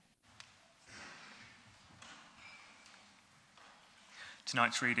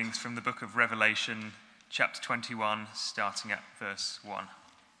Tonight's readings from the book of Revelation, chapter 21, starting at verse 1.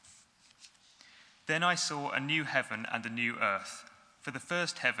 Then I saw a new heaven and a new earth, for the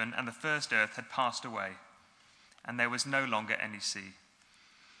first heaven and the first earth had passed away, and there was no longer any sea.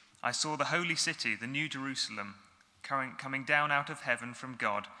 I saw the holy city, the new Jerusalem, coming down out of heaven from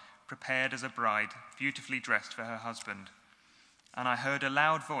God, prepared as a bride, beautifully dressed for her husband. And I heard a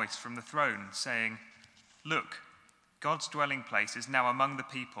loud voice from the throne saying, "Look, God's dwelling place is now among the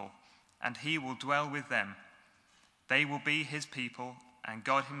people, and he will dwell with them. They will be his people, and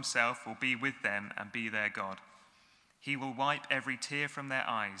God himself will be with them and be their God. He will wipe every tear from their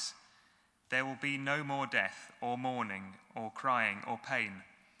eyes. There will be no more death, or mourning, or crying, or pain,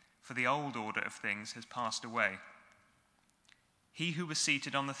 for the old order of things has passed away." He who was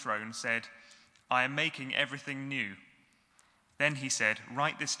seated on the throne said, "I am making everything new." Then he said,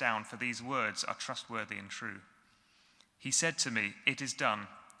 "Write this down, for these words are trustworthy and true." He said to me, "It is done.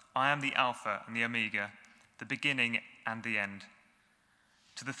 I am the Alpha and the Omega, the beginning and the end.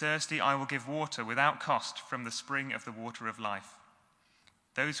 To the thirsty I will give water without cost from the spring of the water of life.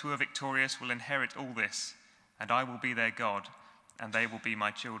 Those who are victorious will inherit all this, and I will be their God, and they will be my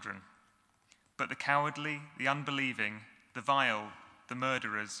children. But the cowardly, the unbelieving, the vile, the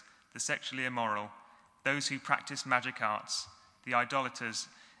murderers, the sexually immoral, those who practice magic arts, the idolaters,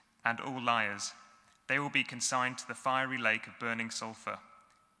 and all liars, they will be consigned to the fiery lake of burning sulfur.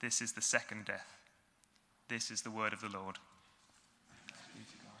 This is the second death." This is the word of the Lord.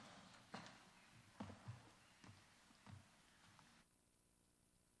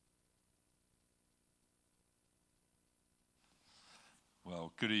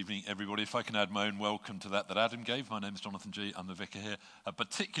 Well, good evening, everybody. If I can add my own welcome to that Adam gave. My name is Jonathan G. I'm the vicar here. A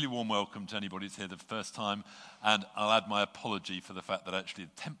particularly warm welcome to anybody who's here the first time. And I'll add my apology for the fact that actually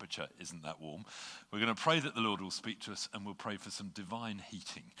the temperature isn't that warm. We're going to pray that the Lord will speak to us, and we'll pray for some divine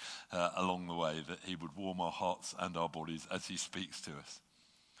heating along the way, that he would warm our hearts and our bodies as he speaks to us.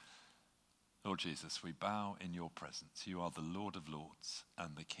 Lord Jesus, we bow in your presence. You are the Lord of Lords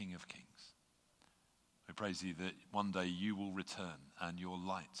and the King of Kings. We praise you that one day you will return and your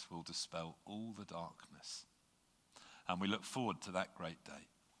light will dispel all the darkness. And we look forward to that great day.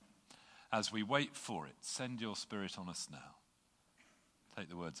 As we wait for it, send your Spirit on us now. Take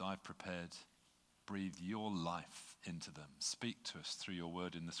the words I've prepared, breathe your life into them. Speak to us through your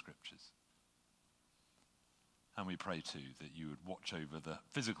word in the scriptures. And we pray too that you would watch over the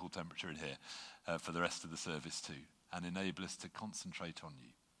physical temperature in here for the rest of the service too, and enable us to concentrate on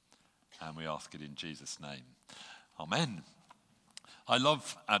you. And we ask it in Jesus' name. Amen. I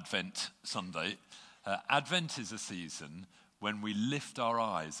love Advent Sunday. Advent is a season when we lift our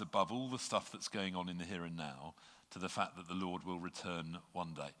eyes above all the stuff that's going on in the here and now to the fact that the Lord will return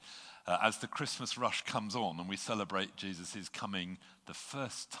one day. As the Christmas rush comes on and we celebrate Jesus' coming the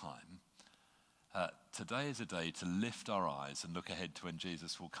first time, today is a day to lift our eyes and look ahead to when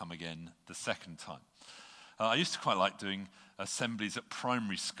Jesus will come again the second time. I used to quite like doing assemblies at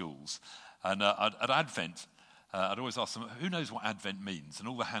primary schools. And at Advent, I'd always ask them, who knows what Advent means? And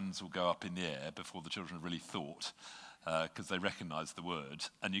all the hands will go up in the air before the children have really thought, because they recognise the word.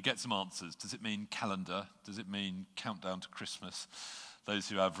 And you get some answers. Does it mean calendar? Does it mean countdown to Christmas? Those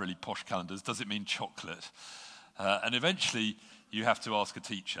who have really posh calendars, does it mean chocolate? And eventually you have to ask a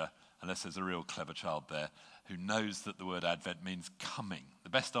teacher, unless there's a real clever child there, who knows that the word Advent means coming. The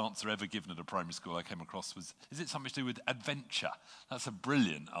best answer ever given at a primary school I came across was, is it something to do with adventure? That's a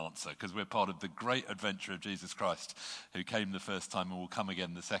brilliant answer, because we're part of the great adventure of Jesus Christ, who came the first time and will come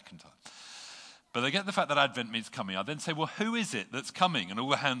again the second time. But they get the fact that Advent means coming. I then say, well, who is it that's coming? And all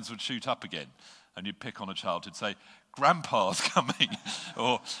the hands would shoot up again. And you'd pick on a child who'd say, Grandpa's coming.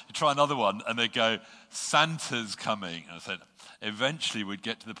 Or you try another one and they'd go, Santa's coming. And I said, eventually we'd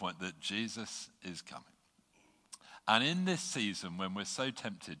get to the point that Jesus is coming. And in this season, when we're so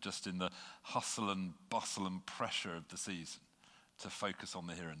tempted, just in the hustle and bustle and pressure of the season, to focus on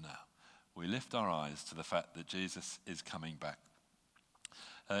the here and now, we lift our eyes to the fact that Jesus is coming back.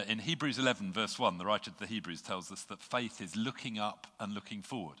 In Hebrews 11, verse 1, the writer of the Hebrews tells us that faith is looking up and looking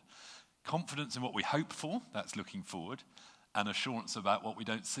forward. Confidence in what we hope for, that's looking forward, and assurance about what we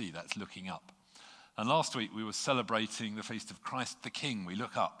don't see, that's looking up. And last week we were celebrating the feast of Christ the King. We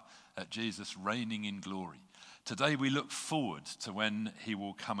look up at Jesus reigning in glory. Today we look forward to when he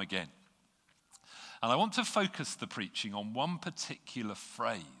will come again. And I want to focus the preaching on one particular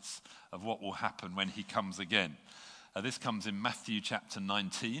phrase of what will happen when he comes again. This comes in Matthew chapter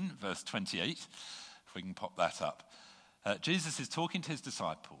 19, verse 28. If we can pop that up. Jesus is talking to his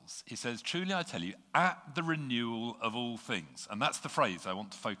disciples. He says, "Truly I tell you, at the renewal of all things." And that's the phrase I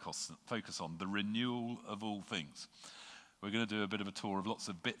want to focus on, the renewal of all things. We're going to do a bit of a tour of lots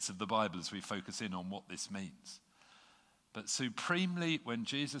of bits of the Bible as we focus in on what this means. But supremely, when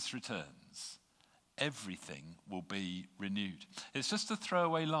Jesus returns, everything will be renewed. It's just a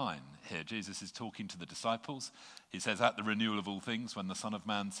throwaway line here. Jesus is talking to the disciples. He says, at the renewal of all things, when the Son of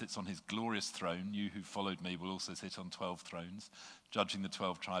Man sits on his glorious throne, you who followed me will also sit on 12 thrones, judging the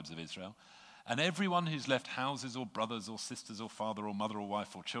 12 tribes of Israel. And everyone who's left houses or brothers or sisters or father or mother or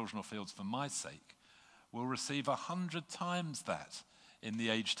wife or children or fields for my sake will receive 100 times that in the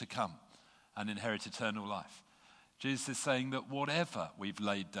age to come and inherit eternal life. Jesus is saying that whatever we've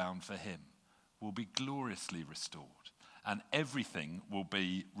laid down for him will be gloriously restored and everything will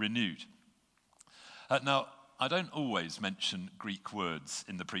be renewed. Now, I don't always mention Greek words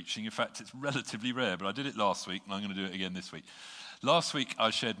in the preaching. In fact, it's relatively rare, but I did it last week and I'm going to do it again this week. Last week,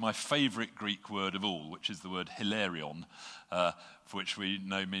 I shared my favourite Greek word of all, which is the word hilarion, for which we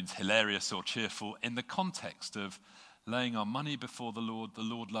know means hilarious or cheerful, in the context of laying our money before the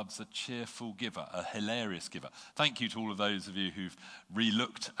Lord loves a cheerful giver, a hilarious giver. Thank you to all of those of you who've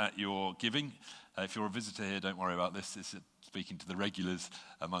re-looked at your giving. If you're a visitor here, don't worry about this. This is speaking to the regulars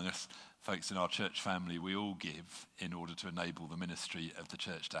among us, folks in our church family. We all give in order to enable the ministry of the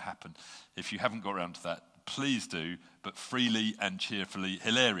church to happen. If you haven't got around to that, please do, but freely and cheerfully,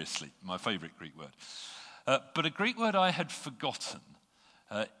 hilariously, my favourite Greek word. But a Greek word I had forgotten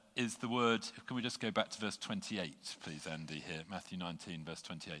is the word, can we just go back to verse 28, please, Andy, here, Matthew 19, verse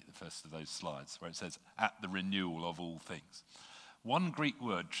 28, the first of those slides, where it says, at the renewal of all things. One Greek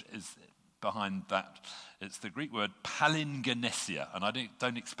word is behind that. It's the Greek word palingenesia, and I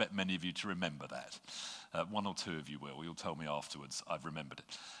don't expect many of you to remember that. One or two of you will. You'll tell me afterwards I've remembered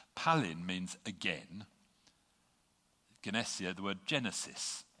it. Palin means again. Genesia, the word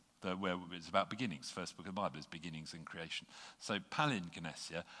Genesis, where it's about beginnings. First book of the Bible is beginnings and creation. So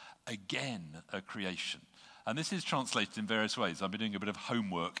palingenesia, again a creation. And this is translated in various ways. I've been doing a bit of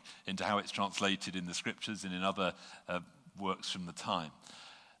homework into how it's translated in the scriptures and in other works from the time.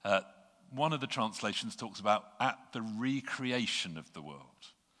 One of the translations talks about at the recreation of the world.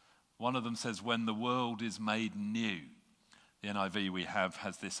 One of them says when the world is made new. The NIV we have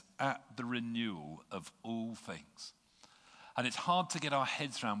has this at the renewal of all things. And it's hard to get our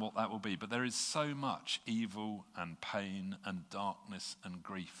heads around what that will be, but there is so much evil and pain and darkness and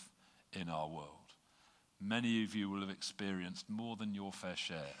grief in our world. Many of you will have experienced more than your fair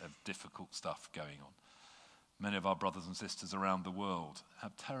share of difficult stuff going on. Many of our brothers and sisters around the world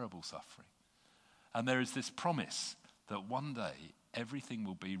have terrible suffering. And there is this promise that one day everything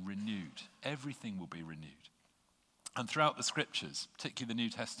will be renewed. Everything will be renewed. And throughout the scriptures, particularly the New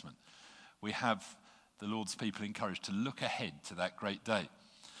Testament, we have the Lord's people encouraged to look ahead to that great day.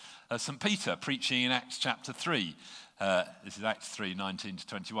 St. Peter preaching in Acts chapter 3. This is Acts 3, 19 to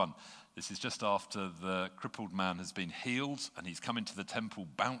 21. This is just after the crippled man has been healed and he's come into the temple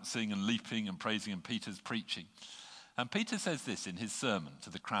bouncing and leaping and praising, and Peter's preaching. And Peter says this in his sermon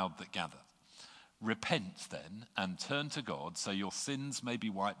to the crowd that gather. Repent then and turn to God so your sins may be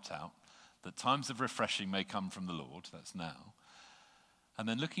wiped out, that times of refreshing may come from the Lord, that's now. And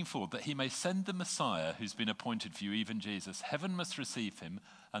then looking forward, that he may send the Messiah who's been appointed for you, even Jesus. Heaven must receive him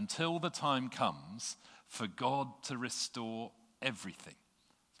until the time comes for God to restore everything.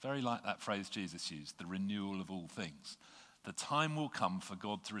 It's very like that phrase Jesus used, the renewal of all things. The time will come for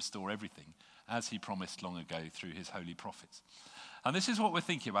God to restore everything, as he promised long ago through his holy prophets. And this is what we're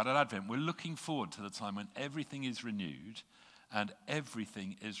thinking about at Advent. We're looking forward to the time when everything is renewed and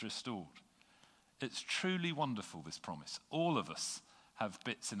everything is restored. It's truly wonderful, this promise. All of us have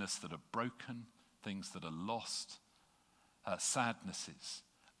bits in us that are broken, things that are lost, sadnesses,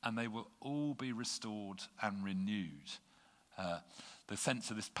 and they will all be restored and renewed. The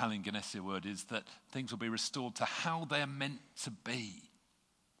sense of this palingenesia word is that things will be restored to how they're meant to be.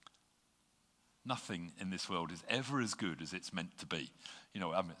 Nothing in this world is ever as good as it's meant to be. You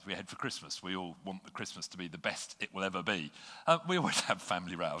know, as we head for Christmas, we all want the Christmas to be the best it will ever be. We always have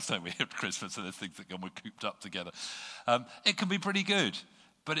family rows, don't we, at Christmas, and there's things that come, we're cooped up together. It can be pretty good,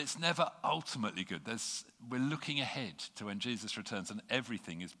 but it's never ultimately good. We're looking ahead to when Jesus returns and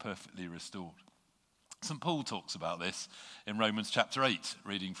everything is perfectly restored. St. Paul talks about this in Romans chapter 8,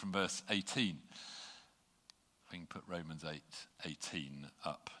 reading from verse 18. We can put Romans 8:18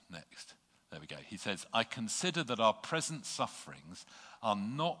 up next. There we go. He says, I consider that our present sufferings are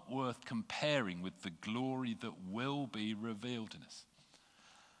not worth comparing with the glory that will be revealed in us.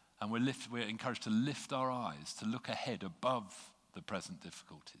 And we're encouraged to lift our eyes, to look ahead above the present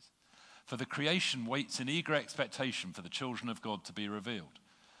difficulties. For the creation waits in eager expectation for the children of God to be revealed.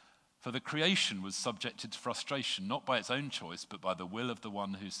 For the creation was subjected to frustration, not by its own choice, but by the will of the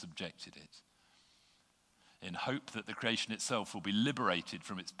one who subjected it. in hope that the creation itself will be liberated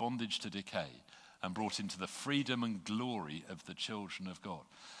from its bondage to decay and brought into the freedom and glory of the children of God.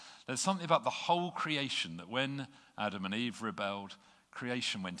 There's something about the whole creation that when Adam and Eve rebelled,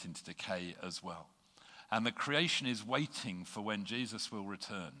 creation went into decay as well. And the creation is waiting for when Jesus will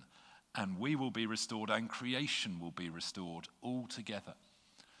return, and we will be restored, and creation will be restored all together.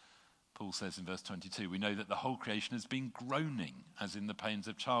 Paul says in verse 22, we know that the whole creation has been groaning, as in the pains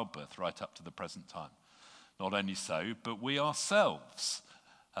of childbirth, right up to the present time. Not only so, but we ourselves,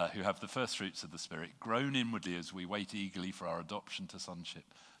 who have the first fruits of the Spirit, groan inwardly as we wait eagerly for our adoption to sonship,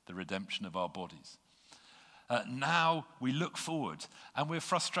 the redemption of our bodies. Now we look forward, and we're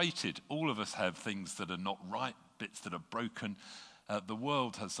frustrated. All of us have things that are not right, bits that are broken. The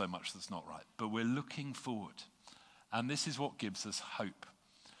world has so much that's not right, but we're looking forward. And this is what gives us hope.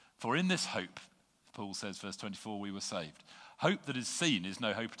 For in this hope, Paul says, verse 24, we were saved. Hope that is seen is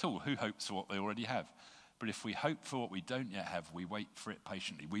no hope at all. Who hopes for what they already have? But if we hope for what we don't yet have, we wait for it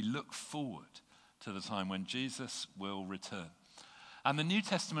patiently. We look forward to the time when Jesus will return. And the New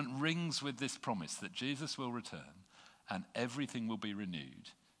Testament rings with this promise that Jesus will return and everything will be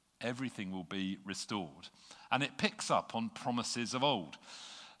renewed, everything will be restored. And it picks up on promises of old.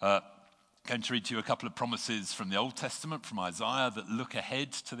 Going to read to you a couple of promises from the Old Testament, from Isaiah, that look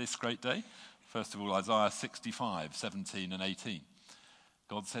ahead to this great day. First of all, Isaiah 65, 17 and 18.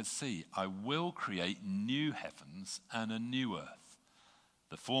 God says, see, I will create new heavens and a new earth.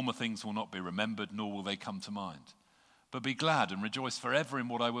 The former things will not be remembered, nor will they come to mind. But be glad and rejoice forever in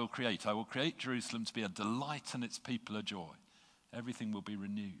what I will create. I will create Jerusalem to be a delight and its people a joy. Everything will be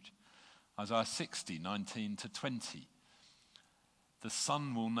renewed. Isaiah 60, 19 to 20. The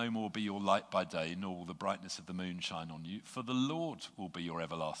sun will no more be your light by day, nor will the brightness of the moon shine on you. For the Lord will be your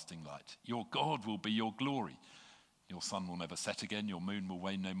everlasting light. Your God will be your glory. Your sun will never set again. Your moon will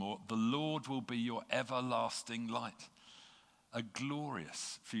wane no more. The Lord will be your everlasting light. A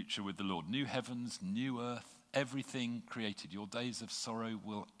glorious future with the Lord. New heavens, new earth, everything created. Your days of sorrow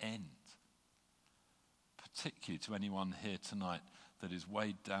will end. Particularly to anyone here tonight that is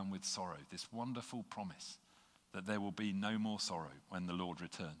weighed down with sorrow. This wonderful promise that there will be no more sorrow when the Lord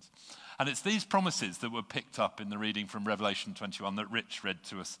returns. And it's these promises that were picked up in the reading from Revelation 21 that Rich read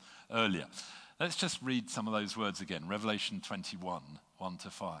to us earlier. Let's just read some of those words again. Revelation 21, 1 to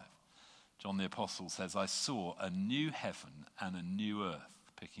 5. John the Apostle says, I saw a new heaven and a new earth,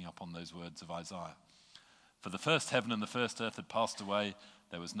 picking up on those words of Isaiah. For the first heaven and the first earth had passed away.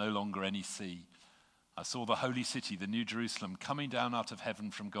 There was no longer any sea. I saw the holy city, the new Jerusalem, coming down out of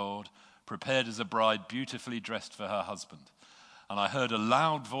heaven from God, prepared as a bride beautifully dressed for her husband. And I heard a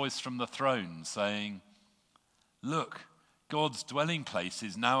loud voice from the throne saying, look, God's dwelling place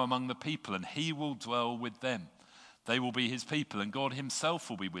is now among the people, and he will dwell with them. They will be his people, and God himself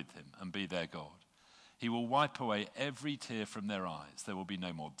will be with him and be their God. He will wipe away every tear from their eyes. There will be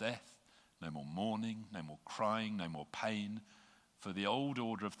no more death, no more mourning, no more crying, no more pain, for the old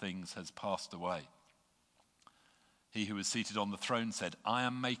order of things has passed away. He who was seated on the throne said, I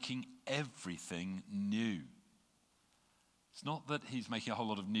am making everything new. It's not that he's making a whole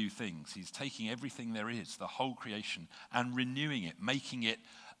lot of new things. He's taking everything there is, the whole creation, and renewing it, making it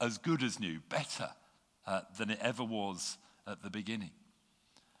as good as new, better than it ever was at the beginning.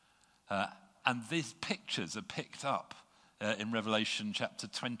 And these pictures are picked up in Revelation chapter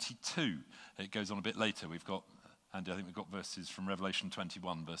 22. It goes on a bit later. Andy, I think we've got verses from Revelation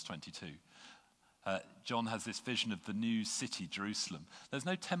 21, verse 22. John has this vision of the new city, Jerusalem. There's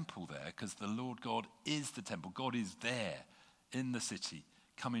no temple there because the Lord God is the temple. God is there in the city,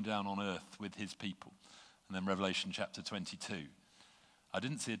 coming down on earth with his people. And then Revelation chapter 22. I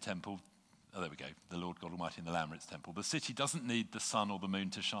didn't see a temple. Oh, there we go. The Lord God Almighty and the Lamb are its temple. The city doesn't need the sun or the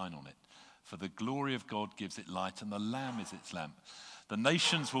moon to shine on it, for the glory of God gives it light, and the Lamb is its lamp. The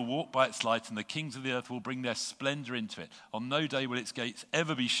nations will walk by its light, and the kings of the earth will bring their splendor into it. On no day will its gates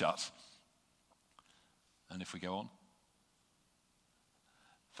ever be shut. And if we go on,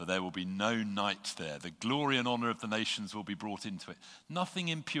 for there will be no night there. The glory and honor of the nations will be brought into it. Nothing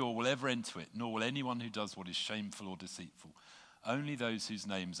impure will ever enter it, nor will anyone who does what is shameful or deceitful. Only those whose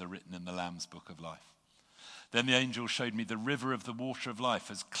names are written in the Lamb's book of life. Then the angel showed me the river of the water of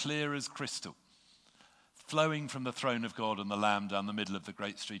life, as clear as crystal, flowing from the throne of God and the Lamb down the middle of the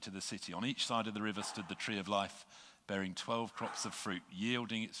great street of the city. On each side of the river stood the tree of life, bearing 12 crops of fruit,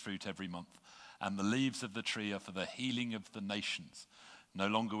 yielding its fruit every month. And the leaves of the tree are for the healing of the nations. No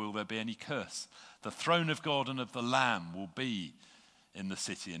longer will there be any curse. The throne of God and of the Lamb will be in the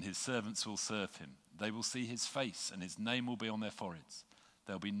city, and his servants will serve him. They will see his face, and his name will be on their foreheads.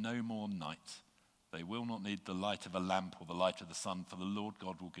 There will be no more night. They will not need the light of a lamp or the light of the sun, for the Lord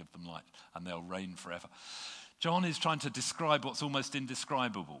God will give them light, and they'll reign forever. John is trying to describe what's almost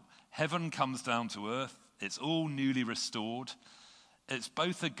indescribable. Heaven comes down to earth. It's all newly restored. It's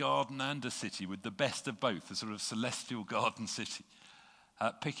both a garden and a city with the best of both, a sort of celestial garden city,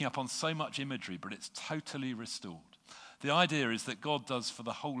 picking up on so much imagery, but it's totally restored. The idea is that God does for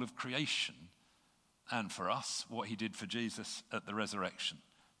the whole of creation and for us what he did for Jesus at the resurrection.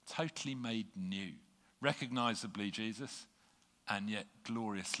 Totally made new, recognizably Jesus, and yet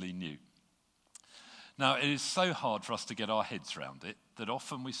gloriously new. Now, it is so hard for us to get our heads around it that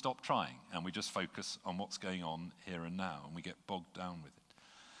often we stop trying and we just focus on what's going on here and now, and we get bogged down with it.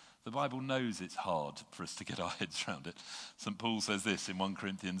 The Bible knows it's hard for us to get our heads around it. St. Paul says this in 1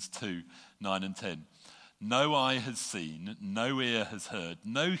 Corinthians 2, 9 and 10. No eye has seen, no ear has heard,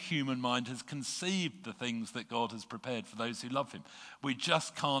 no human mind has conceived the things that God has prepared for those who love him. We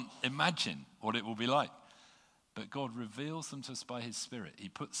just can't imagine what it will be like. But God reveals them to us by his Spirit. He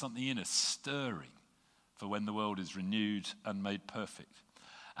puts something in us, stirring, for when the world is renewed and made perfect.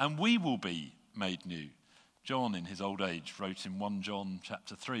 And we will be made new. John, in his old age, wrote in 1 John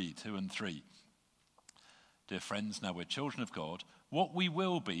chapter 3, 2 and 3. Dear friends, now we're children of God. What we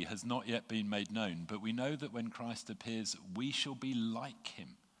will be has not yet been made known, but we know that when Christ appears, we shall be like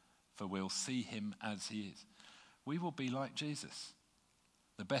him, for we'll see him as he is. We will be like Jesus.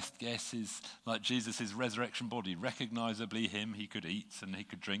 The best guess is like Jesus' resurrection body, recognizably him. He could eat and he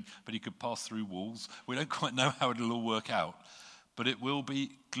could drink, but he could pass through walls. We don't quite know how it'll all work out, but it will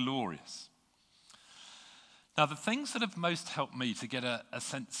be glorious. Now, the things that have most helped me to get a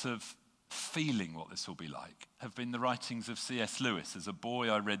sense of feeling what this will be like have been the writings of C.S. Lewis. As a boy,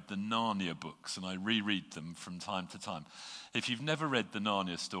 I read the Narnia books, and I reread them from time to time. If you've never read the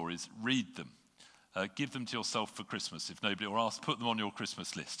Narnia stories, read them. Give them to yourself for Christmas, if nobody, or put them on your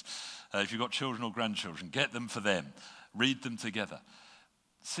Christmas list. If you've got children or grandchildren, get them for them. Read them together.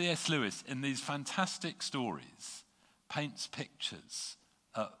 C.S. Lewis, in these fantastic stories, paints pictures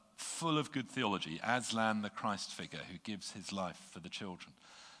full of good theology. Aslan, the Christ figure who gives his life for the children.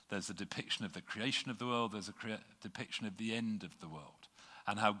 There's a depiction of the creation of the world. There's a depiction of the end of the world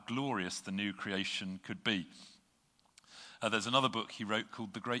and how glorious the new creation could be. There's another book he wrote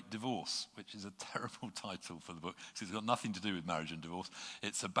called The Great Divorce, which is a terrible title for the book because it's got nothing to do with marriage and divorce.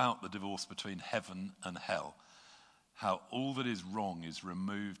 It's about the divorce between heaven and hell, how all that is wrong is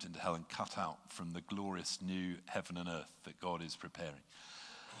removed into hell and cut out from the glorious new heaven and earth that God is preparing.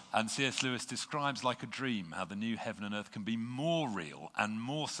 And C.S. Lewis describes like a dream how the new heaven and earth can be more real and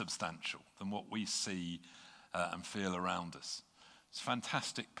more substantial than what we see and feel around us. It's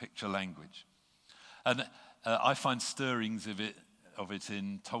fantastic picture language. And I find stirrings of it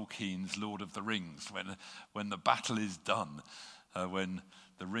in Tolkien's Lord of the Rings, when the battle is done, when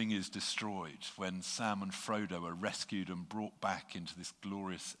the ring is destroyed, when Sam and Frodo are rescued and brought back into this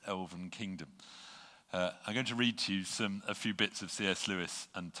glorious elven kingdom. I'm going to read to you a few bits of C.S. Lewis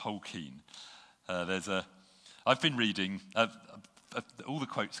and Tolkien. I've been reading, all the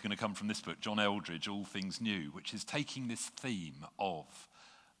quotes are going to come from this book, John Eldridge, All Things New, which is taking this theme of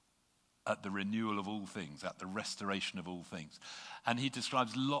at the renewal of all things, at the restoration of all things. And he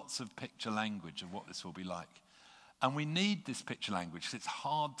describes lots of picture language of what this will be like. And we need this picture language because it's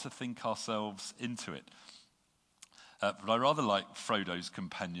hard to think ourselves into it. But I rather like Frodo's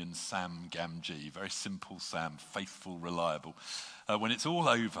companion, Sam Gamgee, very simple Sam, faithful, reliable. When it's all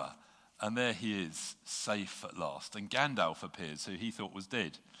over, and there he is, safe at last, and Gandalf appears, who he thought was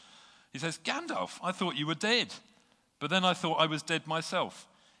dead. He says, Gandalf, I thought you were dead, but then I thought I was dead myself.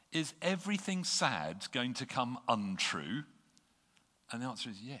 Is everything sad going to come untrue? And the answer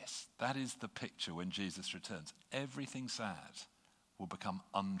is yes. That is the picture when Jesus returns. Everything sad will become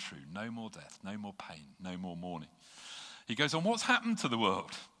untrue. No more death, no more pain, no more mourning. He goes on, what's happened to the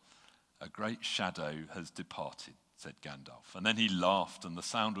world? A great shadow has departed, said Gandalf. And then he laughed, and the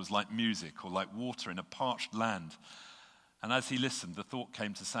sound was like music or like water in a parched land. And as he listened, the thought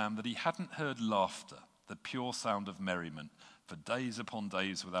came to Sam that he hadn't heard laughter, the pure sound of merriment, for days upon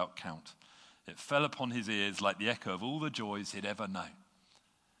days without count. It fell upon his ears like the echo of all the joys he'd ever known.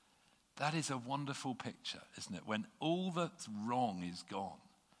 That is a wonderful picture, isn't it? When all that's wrong is gone,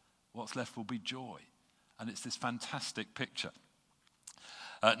 what's left will be joy. And it's this fantastic picture.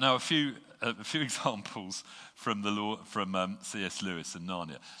 Now, a few examples from C.S. Lewis and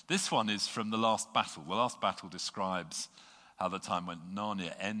Narnia. This one is from The Last Battle. The Last Battle describes how the time when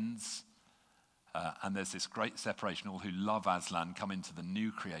Narnia ends, and there's this great separation. All who love Aslan come into the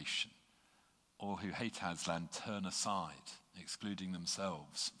new creation. All who hate Aslan turn aside, excluding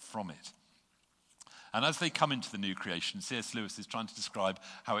themselves from it. And as they come into the new creation, C.S. Lewis is trying to describe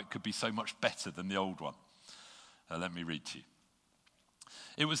how it could be so much better than the old one. Let me read to you.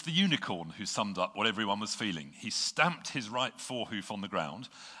 It was the unicorn who summed up what everyone was feeling. He stamped his right forehoof on the ground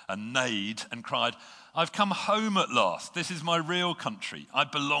and neighed and cried, "I've come home at last. This is my real country. I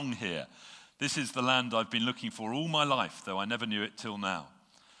belong here. This is the land I've been looking for all my life, though I never knew it till now."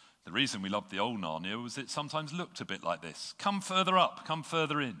 The reason we loved the old Narnia was it sometimes looked a bit like this. "Come further up, come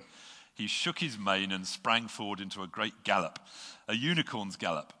further in." He shook his mane and sprang forward into a great gallop, a unicorn's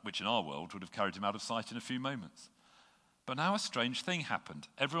gallop, which in our world would have carried him out of sight in a few moments. But now a strange thing happened.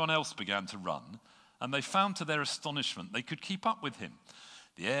 Everyone else began to run, and they found to their astonishment they could keep up with him.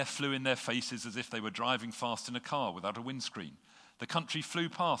 The air flew in their faces as if they were driving fast in a car without a windscreen. The country flew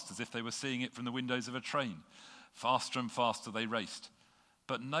past as if they were seeing it from the windows of a train. Faster and faster they raced.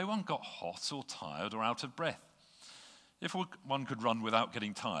 But no one got hot or tired or out of breath. If one could run without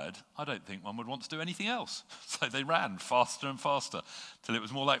getting tired, I don't think one would want to do anything else. So they ran faster and faster, till it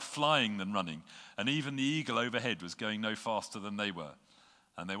was more like flying than running, and even the eagle overhead was going no faster than they were.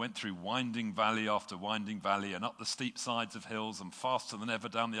 And they went through winding valley after winding valley, and up the steep sides of hills, and faster than ever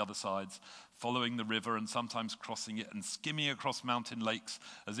down the other sides, following the river and sometimes crossing it, and skimming across mountain lakes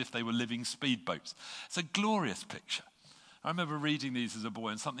as if they were living speedboats. It's a glorious picture. I remember reading these as a boy,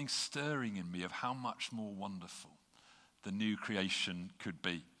 and something stirring in me of how much more wonderful the new creation could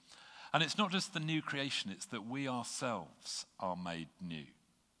be. And it's not just the new creation, it's that we ourselves are made new.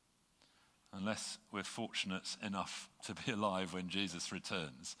 Unless we're fortunate enough to be alive when Jesus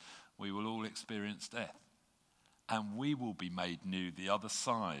returns, we will all experience death. And we will be made new the other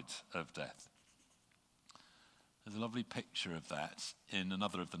side of death. There's a lovely picture of that in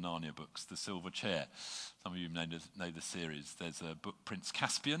another of the Narnia books, The Silver Chair. Some of you know the series. There's a book, Prince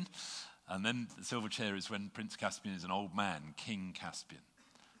Caspian, and then The Silver Chair is when Prince Caspian is an old man, King Caspian.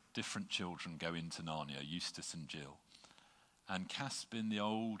 Different children go into Narnia, Eustace and Jill. And Caspian, the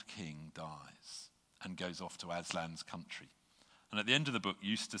old king, dies and goes off to Aslan's country. And at the end of the book,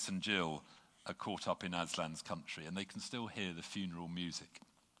 Eustace and Jill are caught up in Aslan's country, and they can still hear the funeral music.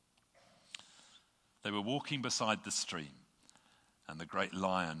 They were walking beside the stream, and the great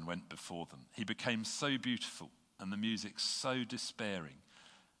lion went before them. He became so beautiful, and the music so despairing,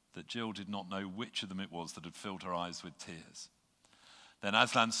 that Jill did not know which of them it was that had filled her eyes with tears. Then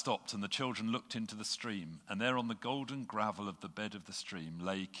Aslan stopped, and the children looked into the stream, and there on the golden gravel of the bed of the stream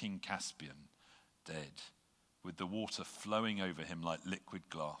lay King Caspian, dead, with the water flowing over him like liquid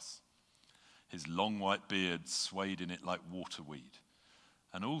glass. His long white beard swayed in it like waterweed.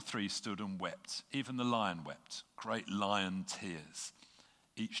 And all three stood and wept. Even the lion wept, great lion tears,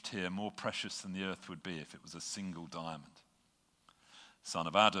 each tear more precious than the earth would be if it was a single diamond. "Son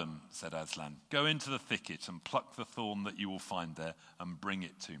of Adam," said Aslan, "go into the thicket and pluck the thorn that you will find there and bring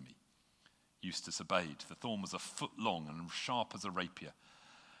it to me." Eustace obeyed. The thorn was a foot long and sharp as a rapier.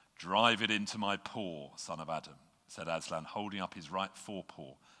 "Drive it into my paw, son of Adam," said Aslan, holding up his right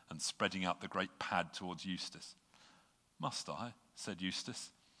forepaw and spreading out the great pad towards Eustace. "Must I?" said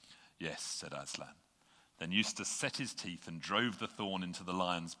Eustace. "Yes," said Aslan. Then Eustace set his teeth and drove the thorn into the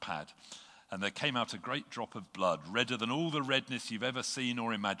lion's pad, and there came out a great drop of blood, redder than all the redness you've ever seen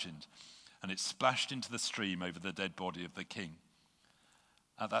or imagined, and it splashed into the stream over the dead body of the king.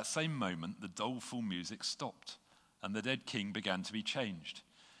 At that same moment, the doleful music stopped, and the dead king began to be changed.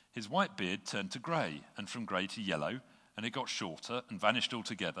 His white beard turned to grey, and from grey to yellow, and it got shorter and vanished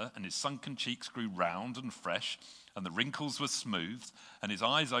altogether, and his sunken cheeks grew round and fresh, and the wrinkles were smoothed, and his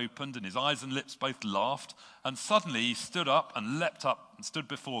eyes opened, and his eyes and lips both laughed, and suddenly he stood up and leapt up and stood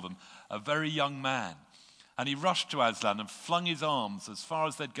before them, a very young man. And he rushed to Aslan and flung his arms as far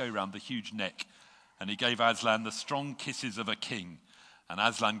as they'd go round the huge neck, and he gave Aslan the strong kisses of a king, and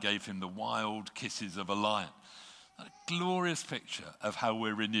Aslan gave him the wild kisses of a lion. A glorious picture of how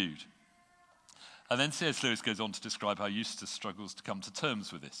we're renewed. And then C.S. Lewis goes on to describe how Eustace struggles to come to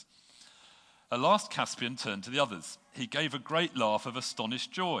terms with this. At last Caspian turned to the others. He gave a great laugh of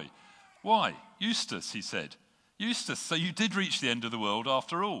astonished joy. "Why, Eustace," he said. "Eustace, so you did reach the end of the world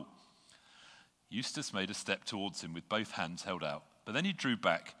after all." Eustace made a step towards him with both hands held out, but then he drew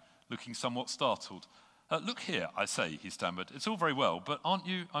back, looking somewhat startled. "Look here, I say," he stammered. "It's all very well, but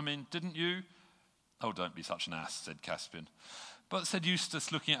didn't you?" "Oh, don't be such an ass," said Caspian. "But," said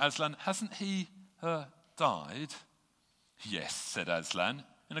Eustace, looking at Aslan, "hasn't he died?" "Yes," said Aslan,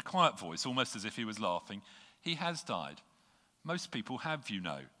 in a quiet voice, almost as if he was laughing. "He has died. Most people have, you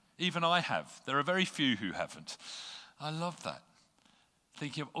know. Even I have. There are very few who haven't." I love that.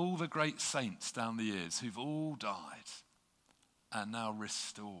 Thinking of all the great saints down the years who've all died and now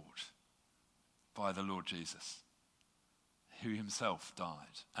restored by the Lord Jesus, who himself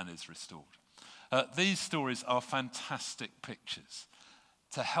died and is restored. These stories are fantastic pictures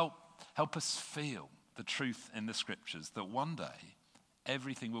to help us feel the truth in the scriptures that one day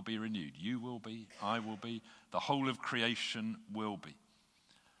everything will be renewed. You will be, I will be, the whole of creation will be.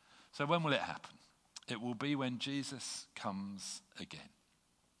 So when will it happen? It will be when Jesus comes again.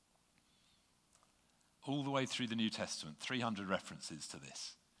 All the way through the New Testament, 300 references to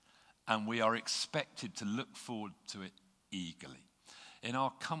this. And we are expected to look forward to it eagerly. In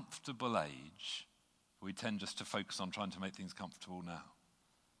our comfortable age, we tend just to focus on trying to make things comfortable now.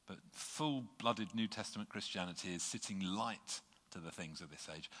 But full-blooded New Testament Christianity is sitting light to the things of this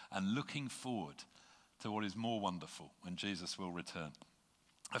age and looking forward to what is more wonderful when Jesus will return.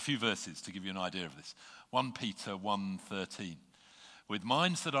 A few verses to give you an idea of this. 1 Peter 1:13. With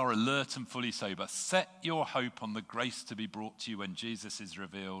minds that are alert and fully sober, set your hope on the grace to be brought to you when Jesus is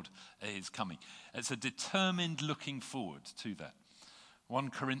revealed at his coming. It's a determined looking forward to that. 1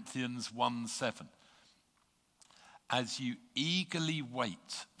 Corinthians 1:7. As you eagerly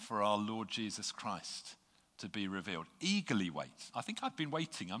wait for our Lord Jesus Christ to be revealed. Eagerly wait. I think I've been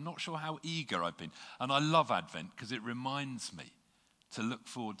waiting. I'm not sure how eager I've been. And I love Advent because it reminds me to look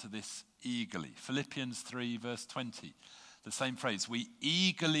forward to this eagerly. Philippians 3 verse 20. The same phrase. We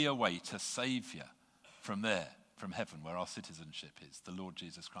eagerly await a Saviour from heaven, where our citizenship is, the Lord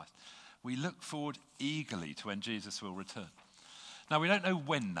Jesus Christ. We look forward eagerly to when Jesus will return. Now, we don't know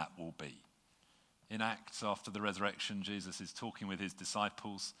when that will be. In Acts, after the resurrection, Jesus is talking with his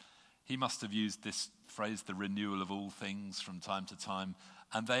disciples. He must have used this phrase, the renewal of all things, from time to time.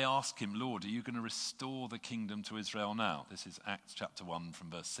 And they ask him, Lord, are you going to restore the kingdom to Israel now? This is Acts chapter 1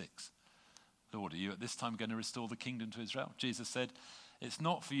 from verse 6. Lord, are you at this time going to restore the kingdom to Israel? Jesus said, it's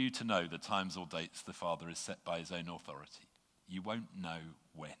not for you to know the times or dates the Father has set by his own authority. You won't know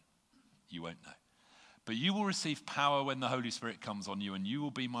when. You won't know. But you will receive power when the Holy Spirit comes on you, and you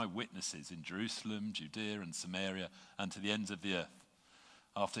will be my witnesses in Jerusalem, Judea, and Samaria, and to the ends of the earth.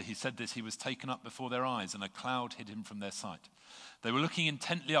 After he said this, he was taken up before their eyes, and a cloud hid him from their sight. They were looking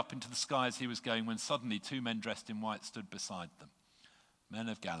intently up into the sky as he was going, when suddenly 2 men dressed in white stood beside them. Men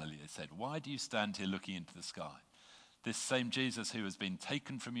of Galilee, they said, why do you stand here looking into the sky? This same Jesus who has been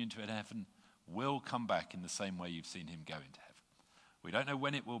taken from you into heaven will come back in the same way you've seen him go into heaven. We don't know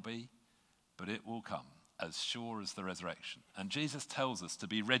when it will be, but it will come, as sure as the resurrection. And Jesus tells us to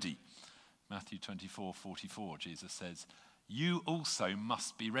be ready. Matthew 24:44, Jesus says, you also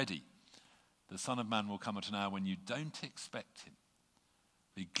must be ready. The Son of Man will come at an hour when you don't expect him.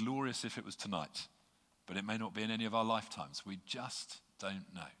 It'd be glorious if it was tonight, but it may not be in any of our lifetimes. We just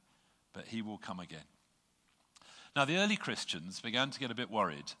don't know. But he will come again. Now, the early Christians began to get a bit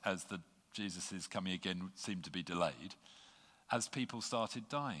worried as the Jesus' coming again seemed to be delayed, as people started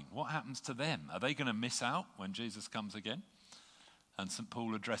dying. What happens to them? Are they going to miss out when Jesus comes again? And St.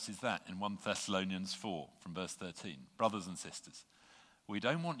 Paul addresses that in 1 Thessalonians 4 from verse 13. Brothers and sisters, we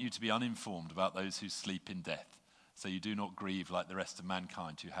don't want you to be uninformed about those who sleep in death, so you do not grieve like the rest of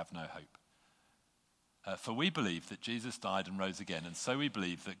mankind who have no hope. For we believe that Jesus died and rose again, and so we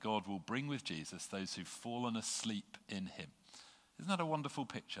believe that God will bring with Jesus those who've fallen asleep in him. Isn't that a wonderful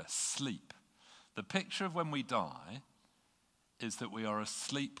picture? Sleep. The picture of when we die is that we are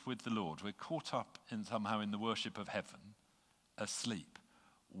asleep with the Lord. We're caught up somehow in the worship of heaven, asleep,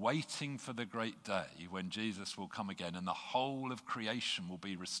 waiting for the great day when Jesus will come again and the whole of creation will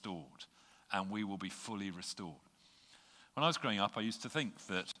be restored and we will be fully restored. When I was growing up, I used to think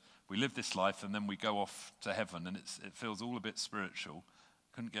that we live this life and then we go off to heaven, and it feels all a bit spiritual.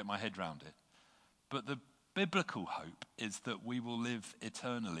 Couldn't get my head around it. But the biblical hope is that we will live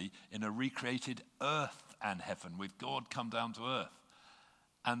eternally in a recreated earth and heaven, with God come down to earth.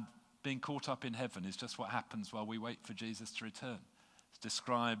 And being caught up in heaven is just what happens while we wait for Jesus to return. It's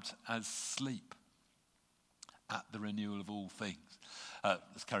described as sleep at the renewal of all things.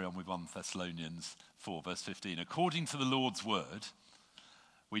 Let's carry on with 1 Thessalonians 4, verse 15. According to the Lord's word,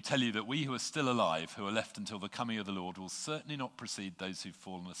 we tell you that we who are still alive, who are left until the coming of the Lord, will certainly not precede those who've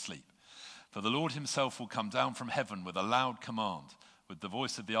fallen asleep. For the Lord himself will come down from heaven with a loud command, with the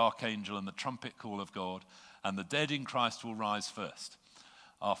voice of the archangel and the trumpet call of God, and the dead in Christ will rise first.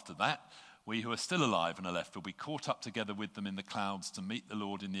 After that, we who are still alive and are left will be caught up together with them in the clouds to meet the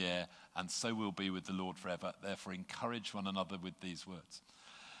Lord in the air, and so we'll be with the Lord forever. Therefore, encourage one another with these words.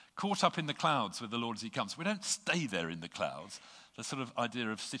 Caught up in the clouds with the Lord as he comes. We don't stay there in the clouds. The sort of idea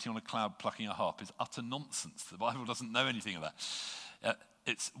of sitting on a cloud plucking a harp is utter nonsense. The Bible doesn't know anything of that.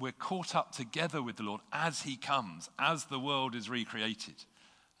 We're caught up together with the Lord as he comes, as the world is recreated.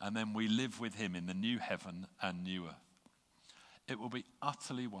 And then we live with him in the new heaven and new earth. It will be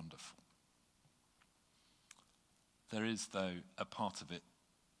utterly wonderful. There is, though, a part of it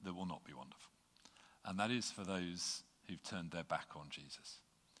that will not be wonderful. and that is for those who've turned their back on Jesus.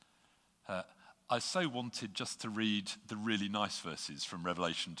 I so wanted just to read the really nice verses from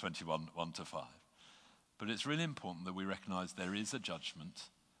Revelation 21, 1-5. But it's really important that we recognize there is a judgment.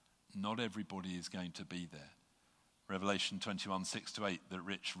 Not everybody is going to be there. Revelation 21, 6-8 that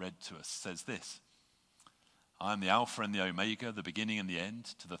Rich read to us says this: I am the Alpha and the Omega, the beginning and the end.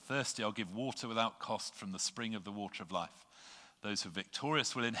 To the thirsty I'll give water without cost from the spring of the water of life. Those who are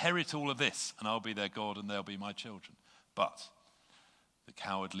victorious will inherit all of this, and I'll be their God and they'll be my children. But the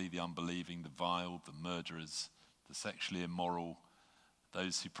cowardly, the unbelieving, the vile, the murderers, the sexually immoral,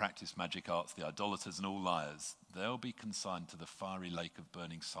 those who practice magic arts, the idolaters and all liars, they'll be consigned to the fiery lake of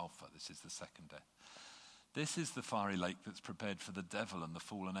burning sulfur. This is the second death. This is the fiery lake that's prepared for the devil and the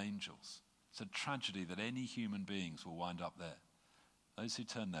fallen angels. It's a tragedy that any human beings will wind up there. Those who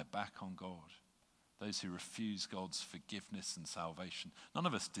turn their back on God, those who refuse God's forgiveness and salvation. None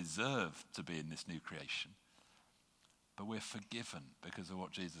of us deserve to be in this new creation, but we're forgiven because of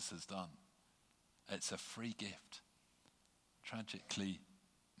what Jesus has done. It's a free gift. Tragically,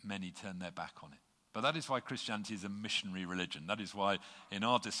 many turn their back on it. But that is why Christianity is a missionary religion. That is why in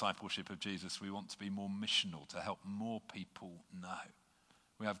our discipleship of Jesus, we want to be more missional, to help more people know.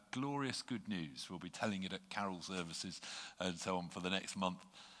 We have glorious good news. We'll be telling it at carol services and so on for the next month.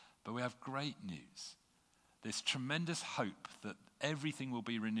 But we have great news. This tremendous hope that everything will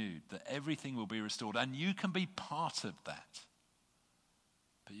be renewed, that everything will be restored. And you can be part of that.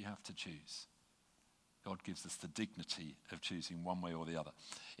 But you have to choose. God gives us the dignity of choosing one way or the other.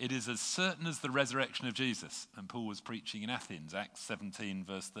 It is as certain as the resurrection of Jesus. And Paul was preaching in Athens, Acts 17,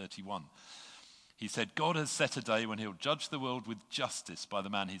 verse 31. He said, God has set a day when he'll judge the world with justice by the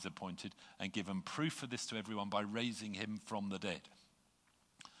man he's appointed and given proof of this to everyone by raising him from the dead.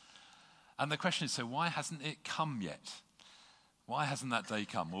 And the question is, so why hasn't it come yet? Why hasn't that day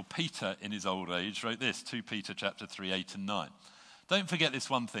come? Well, Peter, in his old age, wrote this, 2 Peter chapter 3, 8 and 9. Don't forget this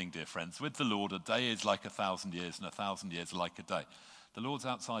one thing, dear friends. With the Lord, a day is like 1,000 years, and 1,000 years are like a day. The Lord's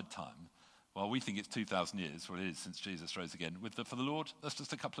outside time. While we think it's 2,000 years, well, it is since Jesus rose again. For the Lord, that's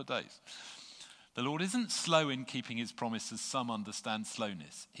just a couple of days. The Lord isn't slow in keeping his promise, as some understand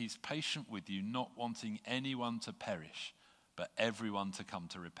slowness. He's patient with you, not wanting anyone to perish, but everyone to come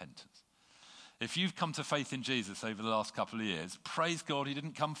to repentance. If you've come to faith in Jesus over the last couple of years, praise God he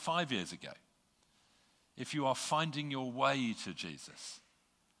didn't come 5 years ago. If you are finding your way to Jesus,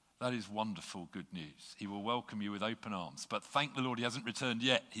 that is wonderful good news. He will welcome you with open arms. But thank the Lord he hasn't returned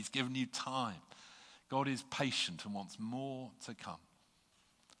yet. He's given you time. God is patient and wants more to come.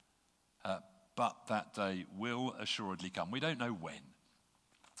 But that day will assuredly come. We don't know when.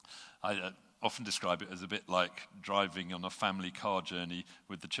 I often describe it as a bit like driving on a family car journey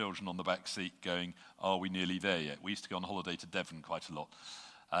with the children on the back seat going, are we nearly there yet? We used to go on holiday to Devon quite a lot.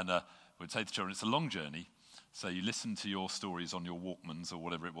 And we'd say to the children, it's a long journey. So you listen to your stories on your Walkmans or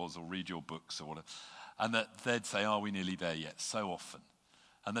whatever it was, or read your books or whatever. And they'd say, are we nearly there yet? So often.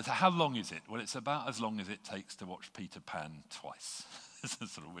 And they'd say, how long is it? Well, it's about as long as it takes to watch Peter Pan twice. It's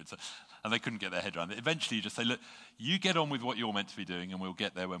sort of weird. And they couldn't get their head around it. Eventually you just say, look, you get on with what you're meant to be doing and we'll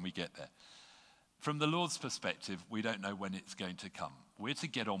get there when we get there. From the Lord's perspective, we don't know when it's going to come. We're to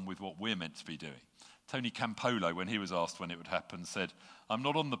get on with what we're meant to be doing. Tony Campolo, when he was asked when it would happen, said, I'm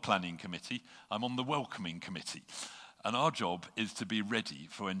not on the planning committee, I'm on the welcoming committee. And our job is to be ready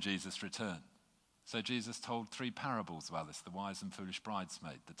for when Jesus returns. So Jesus told 3 parables about this: the wise and foolish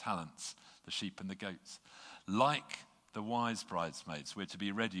bridesmaid, the talents, the sheep and the goats. Like the wise bridesmaids, we're to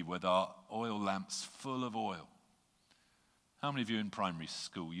be ready with our oil lamps full of oil. How many of you in primary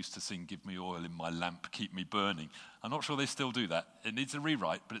school used to sing, give me oil in my lamp, keep me burning? I'm not sure they still do that. It needs a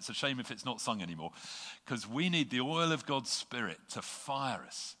rewrite, but it's a shame if it's not sung anymore. Because we need the oil of God's Spirit to fire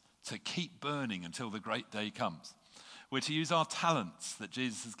us, to keep burning until the great day comes. We're to use our talents that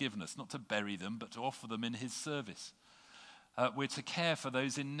Jesus has given us, not to bury them, but to offer them in his service. We're to care for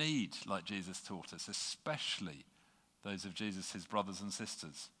those in need, like Jesus taught us, especially those of Jesus, his brothers and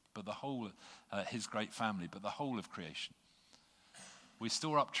sisters, but the whole, his great family, but the whole of creation. We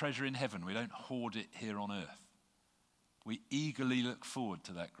store up treasure in heaven. We don't hoard it here on earth. We eagerly look forward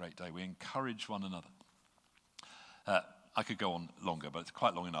to that great day. We encourage one another. I could go on longer, but it's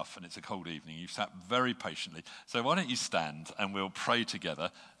quite long enough, and it's a cold evening. You've sat very patiently. So why don't you stand, and we'll pray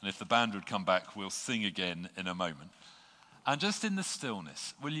together, and if the band would come back, we'll sing again in a moment. And just in the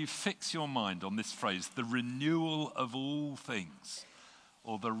stillness, will you fix your mind on this phrase, the renewal of all things,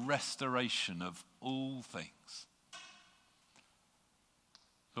 or the restoration of all things?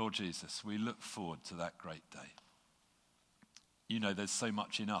 Lord Jesus, we look forward to that great day. You know there's so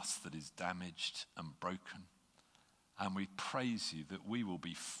much in us that is damaged and broken, and we praise you that we will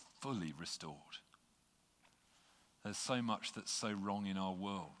be fully restored. There's so much that's so wrong in our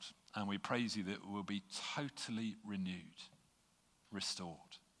world, and we praise you that it will be totally renewed,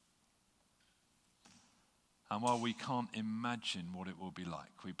 restored. And while we can't imagine what it will be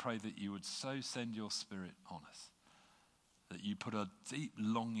like, we pray that you would so send your Spirit on us, that you put a deep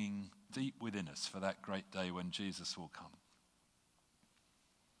longing deep within us for that great day when Jesus will come.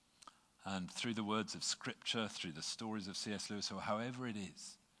 And through the words of Scripture, through the stories of C.S. Lewis, or however it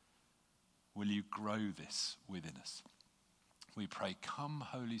is, will you grow this within us? We pray, come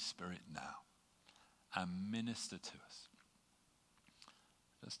Holy Spirit now and minister to us.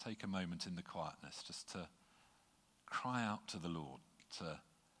 Just take a moment in the quietness just to cry out to the Lord, to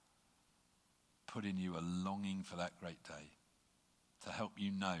put in you a longing for that great day, to help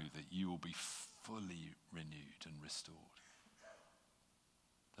you know that you will be fully renewed and restored.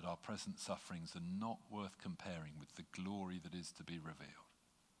 That our present sufferings are not worth comparing with the glory that is to be revealed.